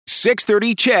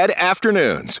6:30 CHED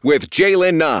Afternoons with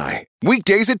Jaylen Nye.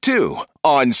 Weekdays at 2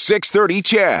 on 6:30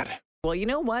 CHED. Well, you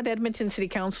know what? Edmonton City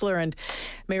Councillor and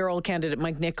mayoral candidate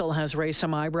Mike Nickel has raised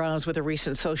some eyebrows with a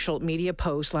recent social media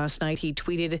post. Last night he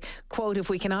tweeted, quote, "If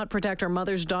we cannot protect our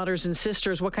mothers, daughters and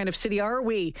sisters, what kind of city are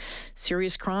we?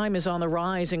 Serious crime is on the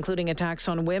rise, including attacks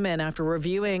on women. After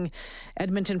reviewing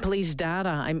Edmonton police data,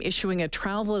 I'm issuing a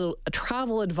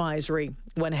travel advisory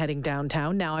when heading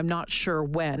downtown." Now, I'm not sure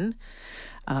when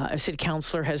a city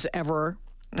councillor has ever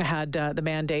had the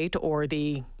mandate or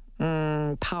the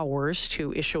powers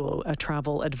to issue a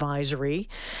travel advisory,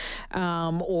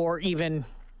 or even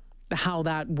how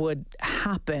that would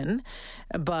happen.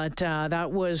 But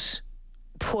that was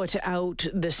put out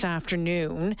this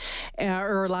afternoon,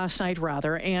 or last night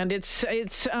rather, and it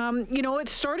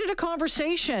started a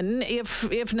conversation,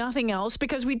 if nothing else,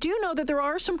 because we do know that there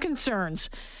are some concerns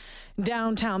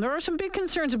downtown. There are some big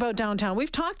concerns about downtown.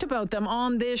 We've talked about them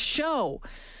on this show,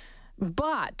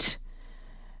 but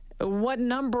what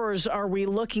numbers are we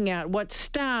looking at? What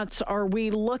stats are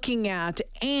we looking at?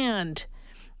 And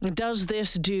does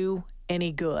this do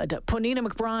any good? Ponita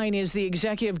McBride is the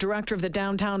executive director of the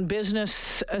Downtown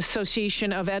Business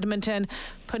Association of Edmonton.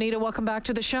 Ponita, welcome back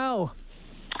to the show.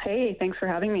 Hey, thanks for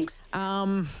having me.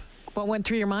 What went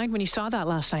through your mind when you saw that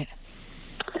last night?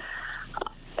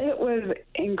 It was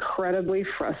incredibly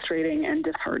frustrating and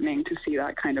disheartening to see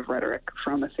that kind of rhetoric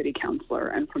from a city councillor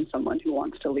and from someone who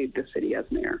wants to lead the city as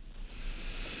mayor.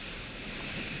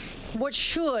 What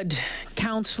should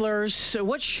candidates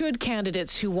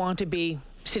who want to be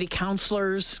city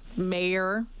councillors,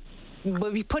 mayor,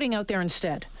 be putting out there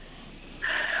instead?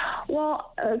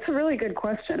 Well, it's a really good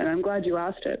question, and I'm glad you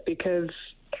asked it, because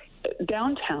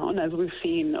downtown, as we've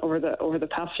seen over the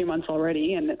past few months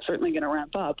already, and it's certainly going to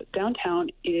ramp up,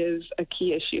 downtown is a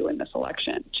key issue in this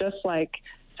election. Just like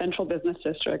central business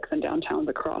districts and downtowns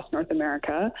across North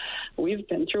America, we've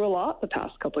been through a lot the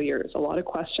past couple of years. A lot of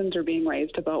questions are being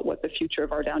raised about what the future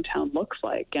of our downtown looks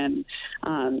like. And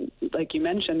like you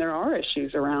mentioned, there are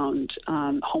issues around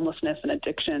homelessness and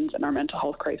addictions and our mental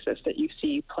health crisis that you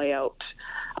see play out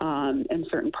in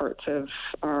certain parts of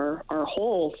our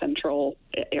whole central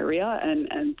area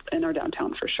and in our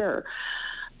downtown for sure.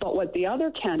 But what the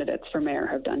other candidates for mayor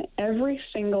have done, every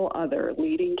single other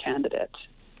leading candidate,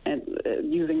 and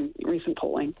using recent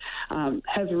polling,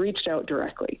 has reached out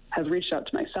directly, has reached out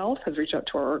to myself, has reached out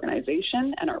to our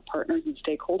organization and our partners and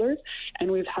stakeholders,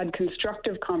 and we've had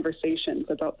constructive conversations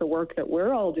about the work that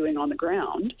we're all doing on the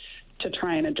ground to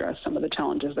try and address some of the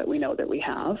challenges that we know that we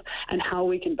have and how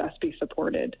we can best be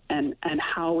supported and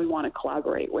how we want to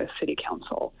collaborate with City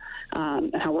Council,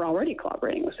 and how we're already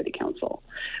collaborating with City Council.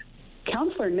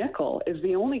 Councillor Nickel is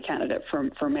the only candidate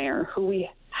for mayor who we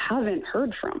haven't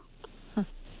heard from.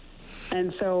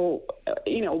 And so,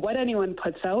 what anyone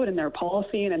puts out in their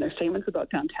policy and in their statements about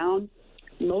downtown,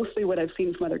 mostly what I've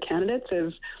seen from other candidates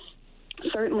is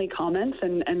certainly comments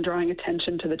and drawing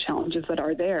attention to the challenges that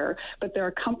are there, but they're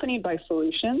accompanied by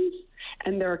solutions,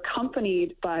 and they're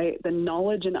accompanied by the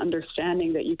knowledge and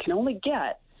understanding that you can only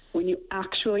get when you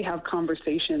actually have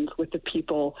conversations with the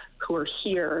people who are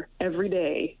here every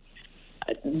day,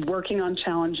 working on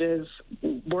challenges,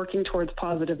 working towards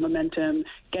positive momentum,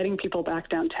 getting people back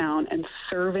downtown, and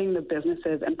serving the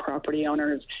businesses and property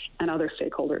owners and other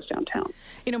stakeholders downtown.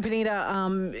 Ponita,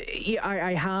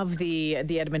 I have the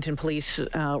Edmonton Police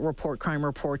crime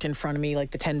report in front of me, like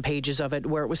the 10 pages of it,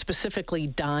 where it was specifically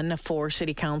done for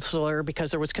City Councillor because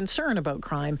there was concern about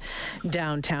crime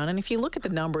downtown. And if you look at the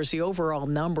numbers, the overall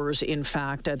numbers, in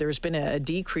fact, there's been a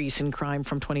decrease in crime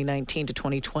from 2019 to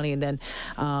 2020, and then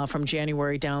from January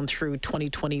down through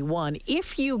 2021.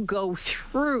 If you go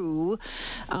through,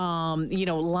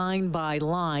 line by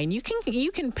line, you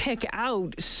can pick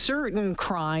out certain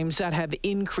crimes that have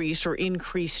increased or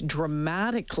increased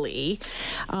dramatically.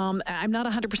 I'm not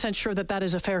 100% sure that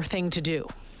is a fair thing to do.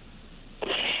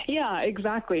 Yeah,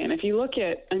 exactly. And if you look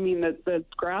at, the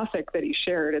graphic that he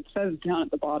shared, it says down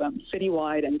at the bottom,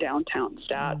 citywide and downtown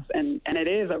stats. And it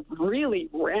is a really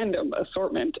random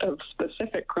assortment of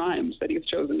specific crimes that he's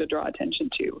chosen to draw attention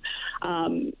to.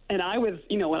 And I was,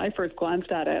 when I first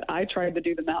glanced at it, I tried to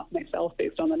do the math myself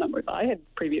based on the numbers I had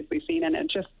previously seen, and it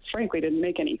just frankly didn't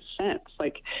make any sense.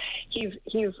 Like, he's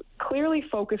clearly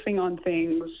focusing on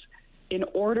things in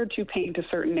order to paint a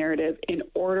certain narrative, in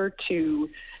order to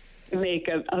make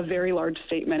a very large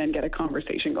statement and get a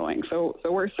conversation going. So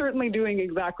we're certainly doing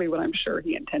exactly what I'm sure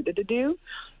he intended to do.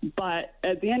 But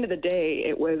at the end of the day,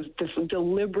 it was just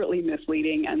deliberately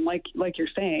misleading. And like you're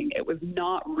saying, it was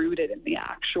not rooted in the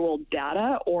actual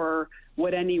data or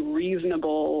what any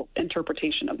reasonable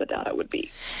interpretation of the data would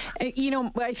be.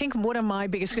 I think one of my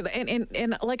biggest,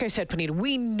 and like I said, Puneeta,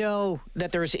 we know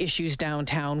that there's issues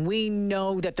downtown. We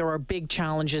know that there are big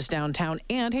challenges downtown.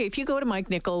 And hey, if you go to Mike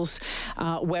Nichols'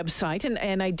 website,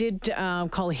 and I did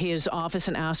call his office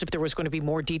and asked if there was going to be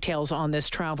more details on this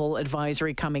travel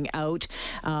advisory coming out.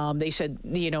 They said,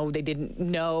 they didn't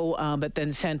know, but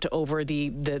then sent over the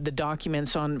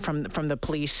documents from the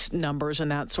police numbers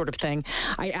and that sort of thing.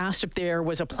 I asked if there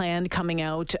was a plan coming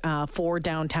out for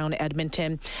downtown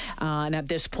Edmonton, and at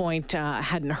this point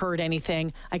hadn't heard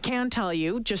anything. I can tell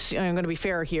you, I'm going to be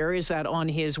fair here, is that on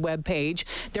his webpage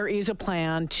there is a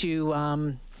plan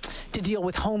to deal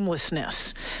with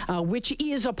homelessness, which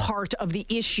is a part of the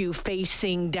issue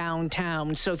facing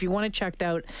downtown. So if you want to check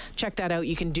that out,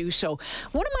 you can do so.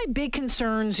 One of my big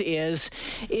concerns is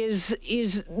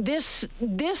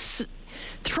this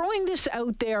throwing this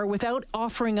out there without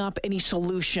offering up any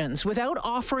solutions, without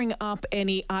offering up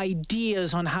any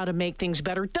ideas on how to make things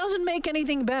better, doesn't make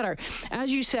anything better.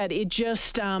 As you said, it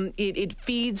just it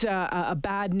feeds a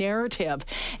bad narrative.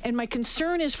 And my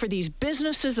concern is for these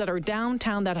businesses that are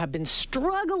downtown that have been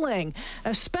struggling,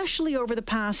 especially over the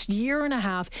past year and a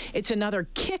half. It's another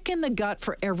kick in the gut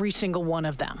for every single one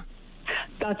of them.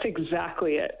 That's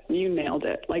exactly it. You nailed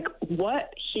it. Like,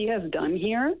 what he has done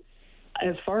here,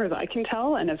 as far as I can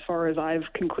tell, and as far as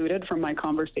I've concluded from my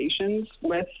conversations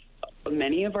with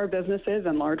many of our businesses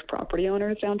and large property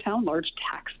owners downtown, large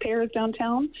taxpayers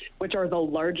downtown, which are the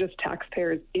largest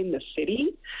taxpayers in the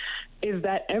city, is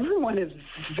that everyone is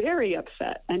very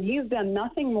upset. And he's done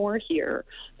nothing more here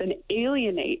than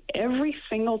alienate every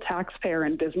single taxpayer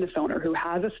and business owner who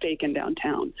has a stake in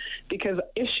downtown. Because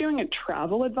issuing a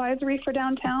travel advisory for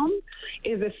downtown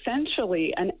is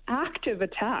essentially an active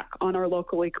attack on our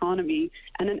local economy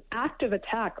and an active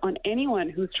attack on anyone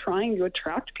who's trying to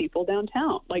attract people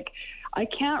downtown. Like, I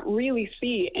can't really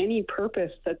see any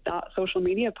purpose that social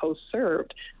media post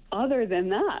served other than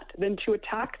to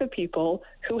attack the people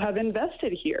who have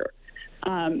invested here.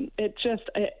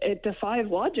 It defies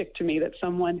logic to me that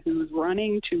someone who's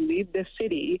running to lead this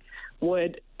city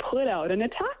would put out an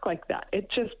attack like that.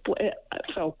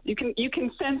 So you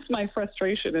can sense my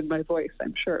frustration in my voice,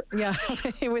 I'm sure. Yeah,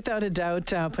 without a doubt,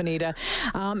 Puneeta.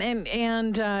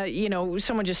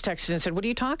 Someone just texted and said, "What are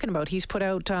you talking about? He's put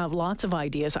out lots of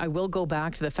ideas." I will go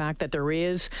back to the fact that there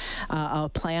is a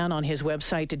plan on his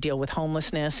website to deal with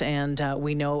homelessness, and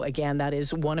we know again that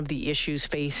is one of the issues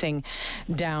facing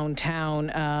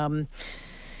downtown.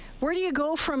 Where do you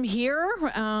go from here?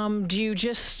 Do you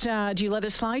let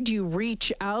it slide? Do you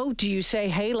reach out? Do you say,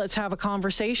 hey, let's have a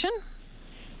conversation?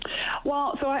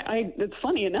 Well, so it's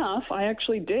funny enough, I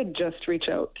actually did just reach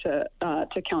out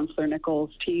to Councillor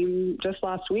Nichols' team just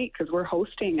last week, because we're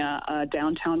hosting a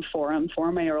downtown forum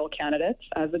for mayoral candidates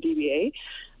as a DBA.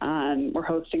 We're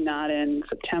hosting that in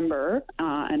September,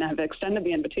 and I've extended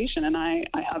the invitation, and I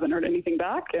haven't heard anything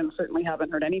back, and certainly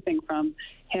haven't heard anything from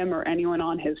him or anyone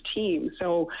on his team.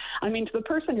 So, I mean, to the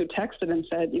person who texted and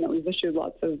said, he's issued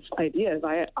lots of ideas,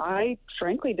 I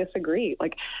frankly disagree.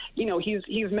 Like,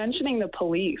 he's mentioning the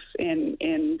police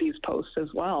in these posts as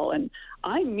well, and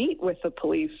I meet with the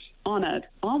police on an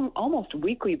almost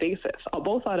weekly basis,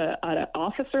 both at an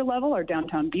officer level, our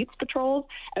downtown beats patrols,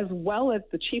 as well as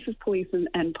the chief of police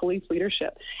and police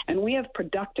leadership. And we have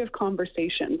productive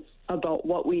conversations about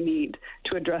what we need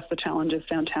to address the challenges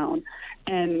downtown.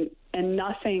 And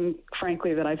nothing,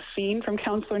 frankly, that I've seen from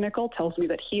Councillor Nickel tells me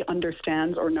that he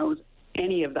understands or knows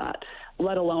any of that,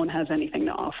 let alone has anything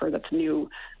to offer that's new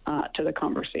to the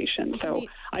conversation. So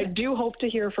I do hope to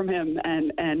hear from him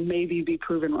and maybe be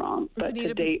proven wrong. But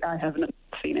to date, I haven't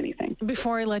seen anything.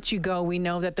 Before I let you go, we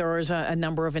know that there is a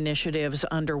number of initiatives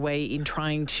underway in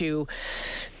trying to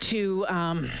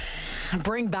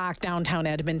bring back downtown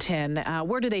Edmonton.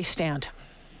 Where do they stand?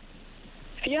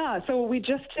 Yeah, so we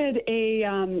just did a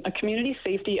community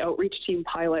safety outreach team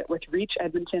pilot with Reach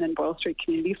Edmonton and Boyle Street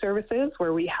Community Services,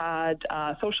 where we had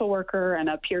a social worker and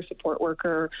a peer support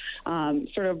worker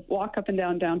sort of walk up and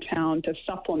down downtown to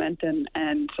supplement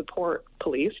and support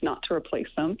police, not to replace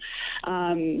them.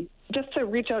 Just to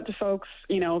reach out to folks,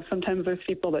 sometimes there's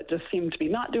people that just seem to be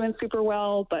not doing super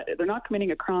well, but they're not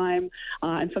committing a crime.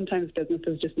 And sometimes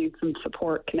businesses just need some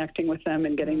support connecting with them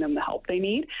and getting them the help they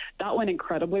need. That went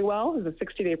incredibly well. It was a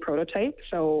 60-day prototype.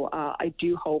 So I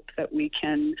do hope that we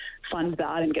can fund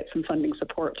that and get some funding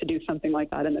support to do something like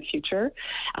that in the future.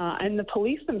 And the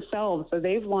police themselves, so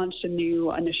they've launched a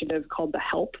new initiative called the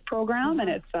HELP program, and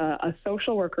it's a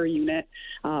social worker unit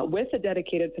with a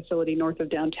dedicated facility north of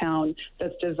downtown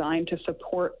that's designed to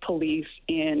support police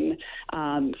in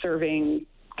serving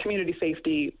community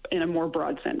safety in a more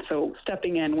broad sense. So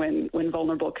stepping in when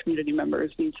vulnerable community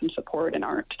members need some support and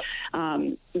aren't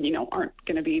going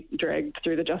to be dragged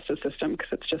through the justice system because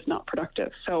it's just not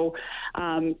productive. So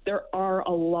there are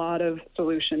a lot of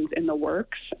solutions in the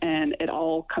works, and it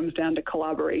all comes down to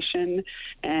collaboration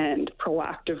and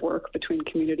proactive work between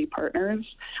community partners.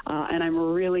 And I'm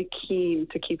really keen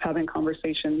to keep having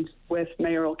conversations with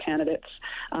mayoral candidates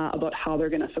about how they're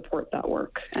going to support that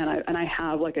work. And I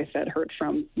have, like I said, heard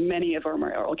from many of our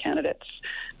mayoral candidates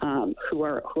who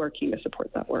are keen to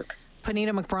support that work.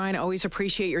 Puneeta McBride, always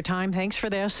appreciate your time. Thanks for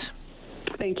this.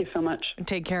 Thank you so much.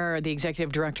 Take care. The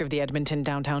Executive Director of the Edmonton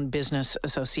Downtown Business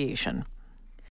Association.